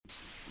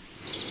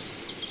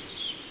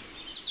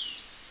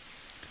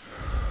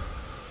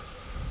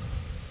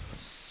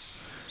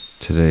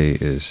Today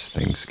is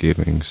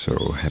Thanksgiving,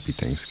 so happy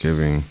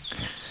Thanksgiving.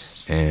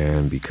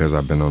 And because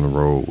I've been on the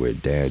road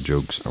with dad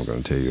jokes, I'm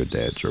going to tell you a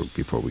dad joke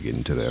before we get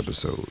into the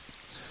episode.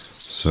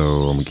 So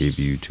I'm going to give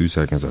you 2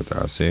 seconds after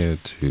I say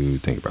it to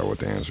think about what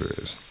the answer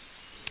is.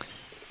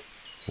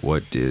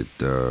 What did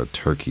the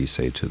turkey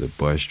say to the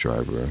bus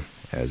driver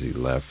as he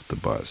left the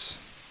bus?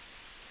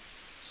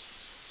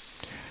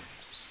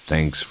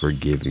 Thanks for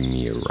giving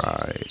me a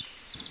ride.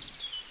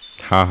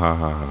 Ha ha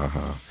ha ha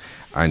ha.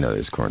 I know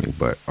it's corny,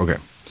 but okay.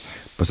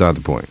 Beside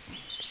the point.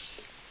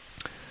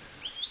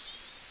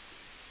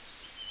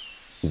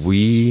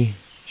 We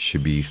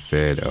should be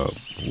fed up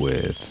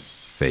with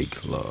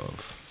fake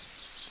love.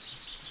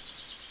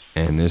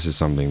 And this is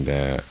something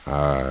that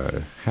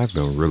I have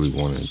been really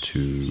wanting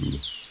to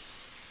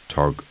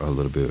talk a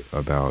little bit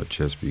about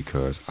just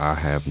because I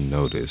have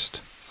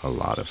noticed a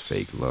lot of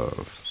fake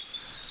love.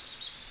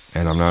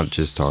 And I'm not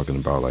just talking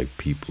about like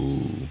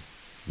people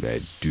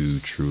that do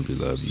truly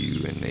love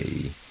you and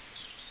they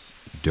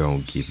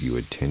don't give you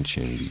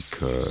attention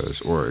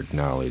because or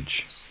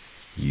acknowledge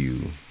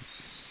you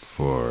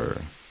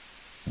for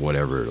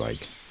whatever,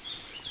 like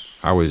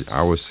I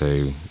would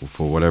say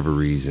for whatever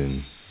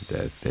reason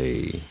that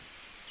they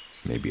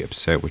may be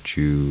upset with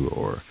you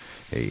or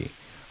they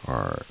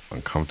are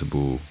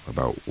uncomfortable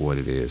about what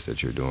it is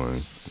that you're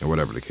doing or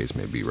whatever the case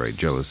may be, right?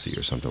 Jealousy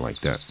or something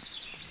like that.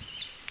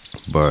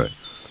 But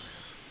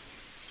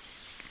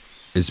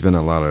it's been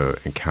a lot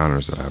of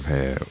encounters that I've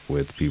had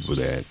with people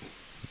that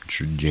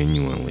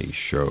genuinely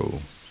show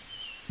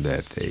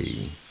that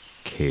they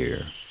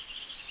care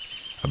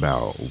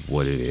about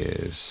what it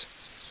is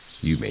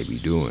you may be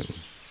doing.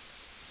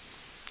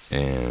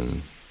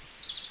 And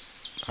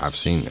I've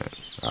seen that.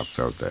 I've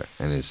felt that.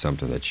 And it's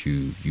something that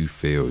you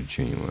feel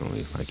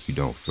genuinely. Like you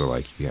don't feel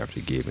like you have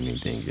to give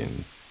anything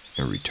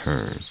in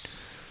return,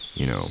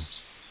 you know.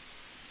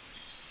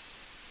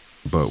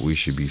 But we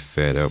should be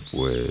fed up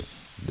with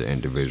the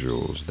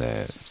individuals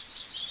that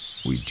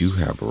we do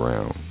have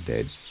around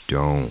that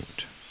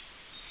don't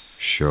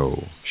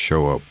show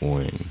up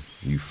when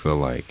you feel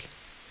like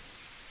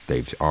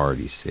they've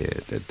already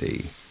said that they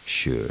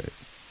should.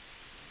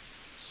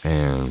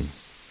 And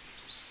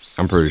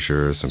I'm pretty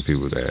sure there's some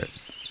people that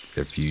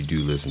if you do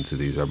listen to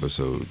these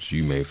episodes,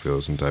 you may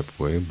feel some type of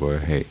way,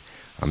 but hey,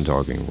 I'm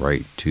talking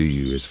right to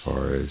you as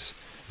far as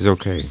it's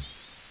okay.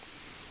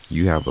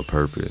 You have a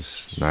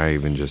purpose, not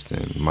even just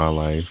in my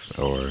life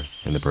or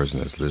in the person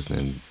that's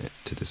listening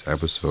to this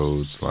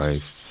episode's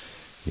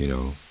life. You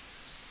know,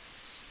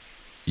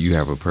 you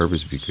have a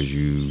purpose because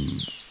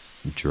you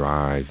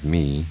drive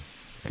me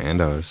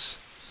and us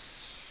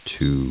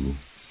to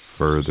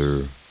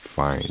further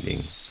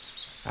finding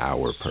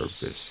our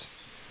purpose,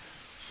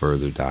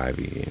 further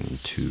diving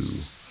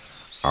into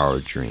our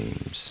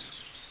dreams,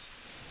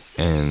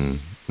 and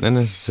not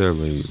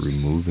necessarily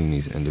removing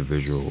these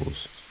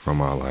individuals from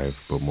our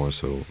life, but more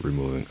so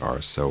removing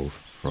ourselves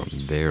from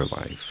their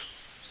life.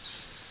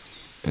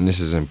 And this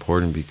is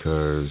important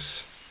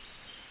because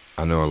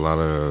I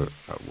know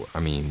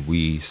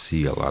we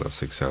see a lot of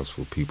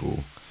successful people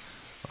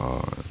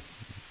on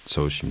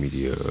social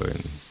media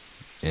and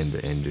in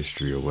the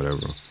industry or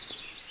whatever.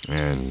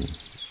 And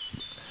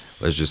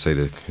let's just say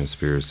the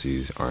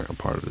conspiracies aren't a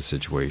part of the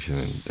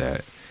situation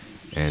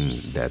and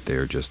that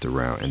they're just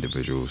around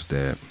individuals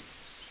that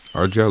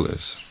are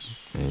jealous.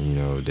 And, you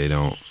know,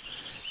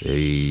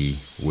 they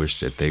wish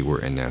that they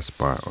were in that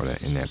spot or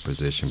in that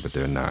position, but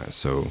they're not.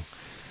 So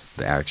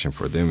the action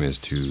for them is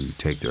to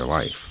take their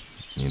life,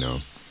 you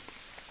know.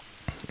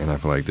 And I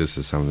feel like this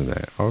is something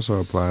that also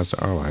applies to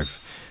our life.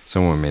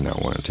 Someone may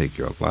not want to take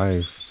your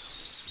life,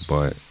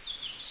 but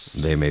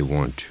they may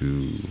want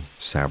to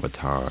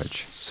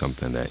sabotage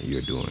something that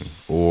you're doing.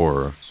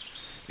 Or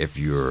if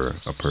you're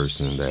a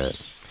person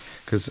that,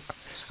 because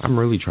I'm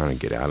really trying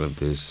to get out of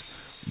this,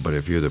 but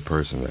if you're the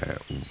person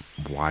that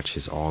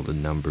watches all the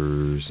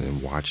numbers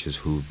and watches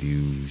who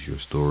views your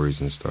stories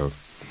and stuff,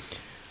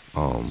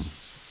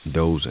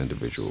 those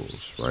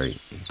individuals, right?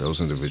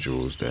 Those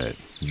individuals that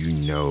you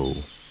know,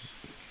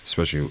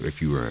 especially if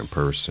you were in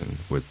person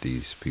with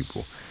these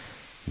people,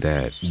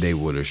 that they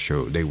would have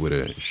showed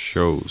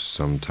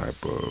some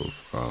type of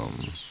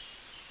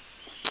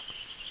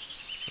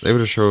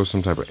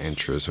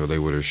interest, or they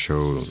would have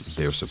showed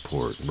their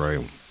support,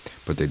 right?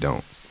 But they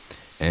don't.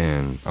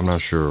 And I'm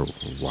not sure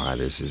why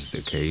this is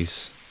the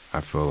case. I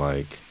feel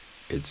like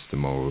it's the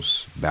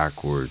most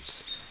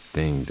backwards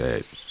thing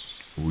that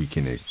we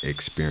can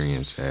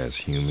experience as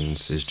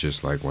humans. It's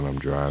just like when I'm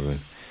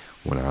driving,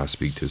 when I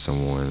speak to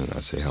someone and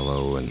I say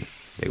hello and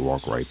they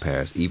walk right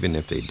past, even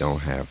if they don't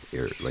have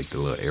the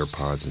little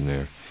AirPods in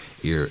their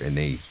ear, and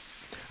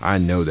I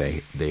know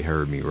they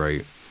heard me,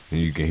 right? And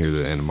you can hear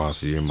the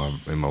animosity in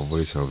my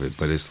voice of it.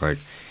 But it's like,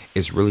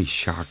 it's really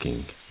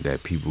shocking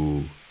that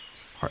people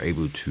are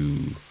able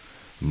to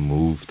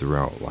move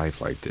throughout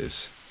life like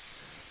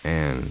this.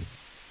 And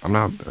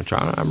I'm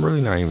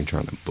really not even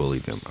trying to bully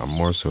them. I'm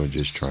more so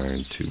just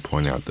trying to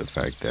point out the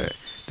fact that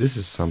this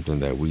is something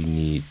that we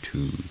need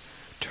to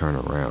turn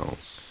around,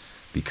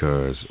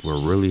 because we're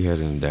really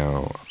heading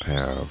down a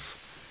path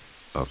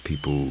of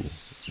people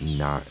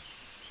not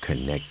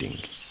connecting.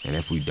 And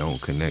if we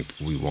don't connect,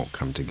 we won't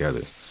come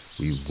together.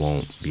 We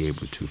won't be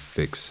able to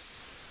fix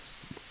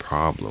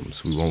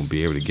problems. We won't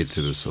be able to get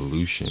to the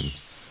solution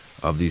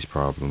of these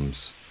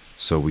problems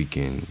so we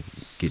can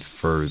get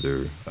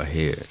further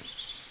ahead.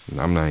 And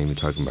I'm not even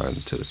talking about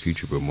into the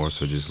future, but more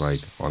so just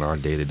like on our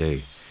day to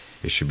day.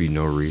 There should be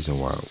no reason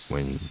why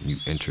when you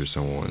enter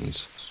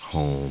someone's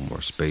home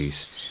or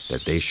space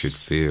that they should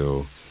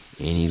feel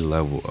any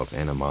level of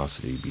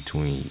animosity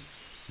between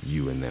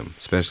you and them,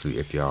 especially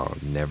if y'all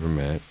never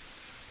met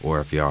or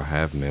if y'all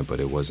have met but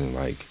it wasn't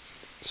like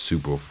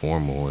super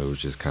formal. It was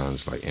just kind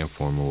of like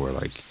informal or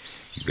like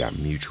you got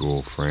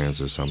mutual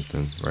friends or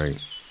something,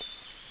 right?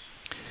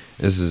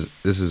 This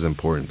is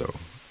important though.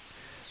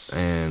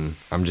 And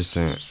I'm just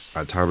saying,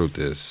 I titled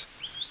this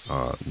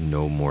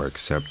No More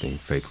Accepting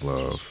Fake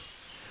Love.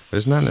 But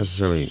it's not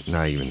necessarily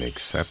not even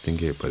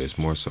accepting it, but it's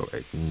more so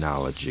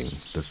acknowledging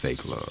the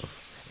fake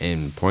love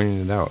and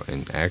pointing it out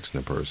and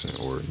asking the person,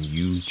 or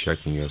you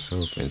checking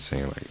yourself and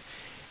saying like,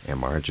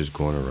 am I just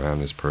going around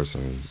this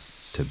person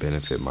to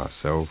benefit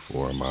myself,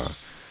 or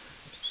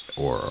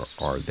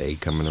are they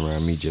coming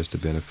around me just to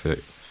benefit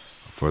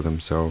for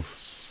themselves?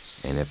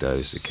 And if that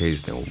is the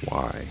case, then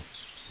why?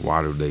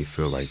 Why do they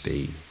feel like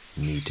they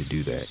need to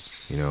do that,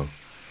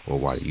 or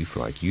why do you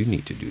feel like you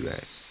need to do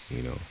that,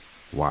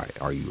 why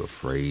are you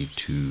afraid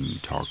to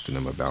talk to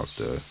them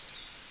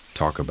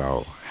talk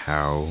about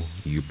how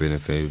you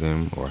benefited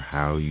them or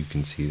how you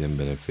can see them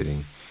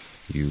benefiting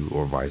you,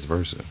 or vice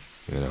versa,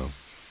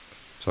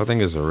 so I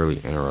think it's a really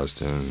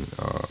interesting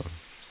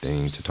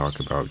thing to talk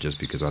about, just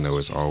because I know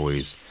it's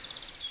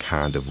always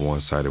kind of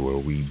one-sided where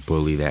we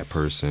bully that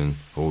person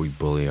or we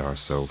bully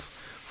ourselves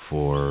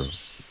for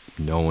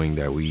knowing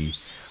that we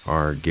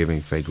are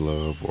giving fake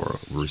love or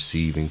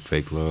receiving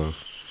fake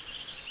love.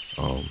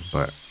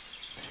 But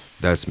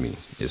that's me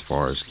as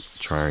far as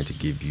trying to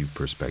give you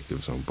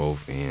perspectives on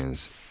both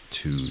ends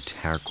to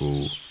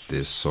tackle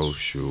this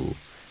social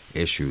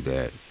issue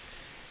that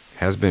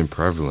has been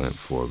prevalent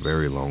for a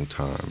very long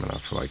time. And I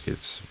feel like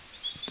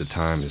the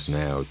time is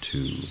now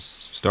to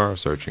start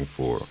searching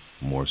for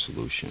more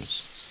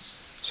solutions.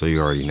 So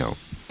you already know,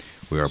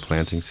 we are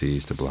planting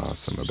seeds to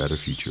blossom a better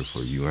future for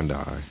you and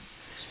I.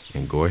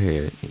 And go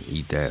ahead and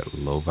eat that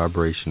low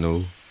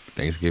vibrational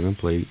Thanksgiving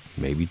plate,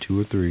 maybe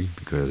 2 or 3,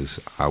 because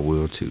I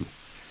will too.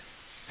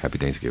 Happy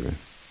Thanksgiving.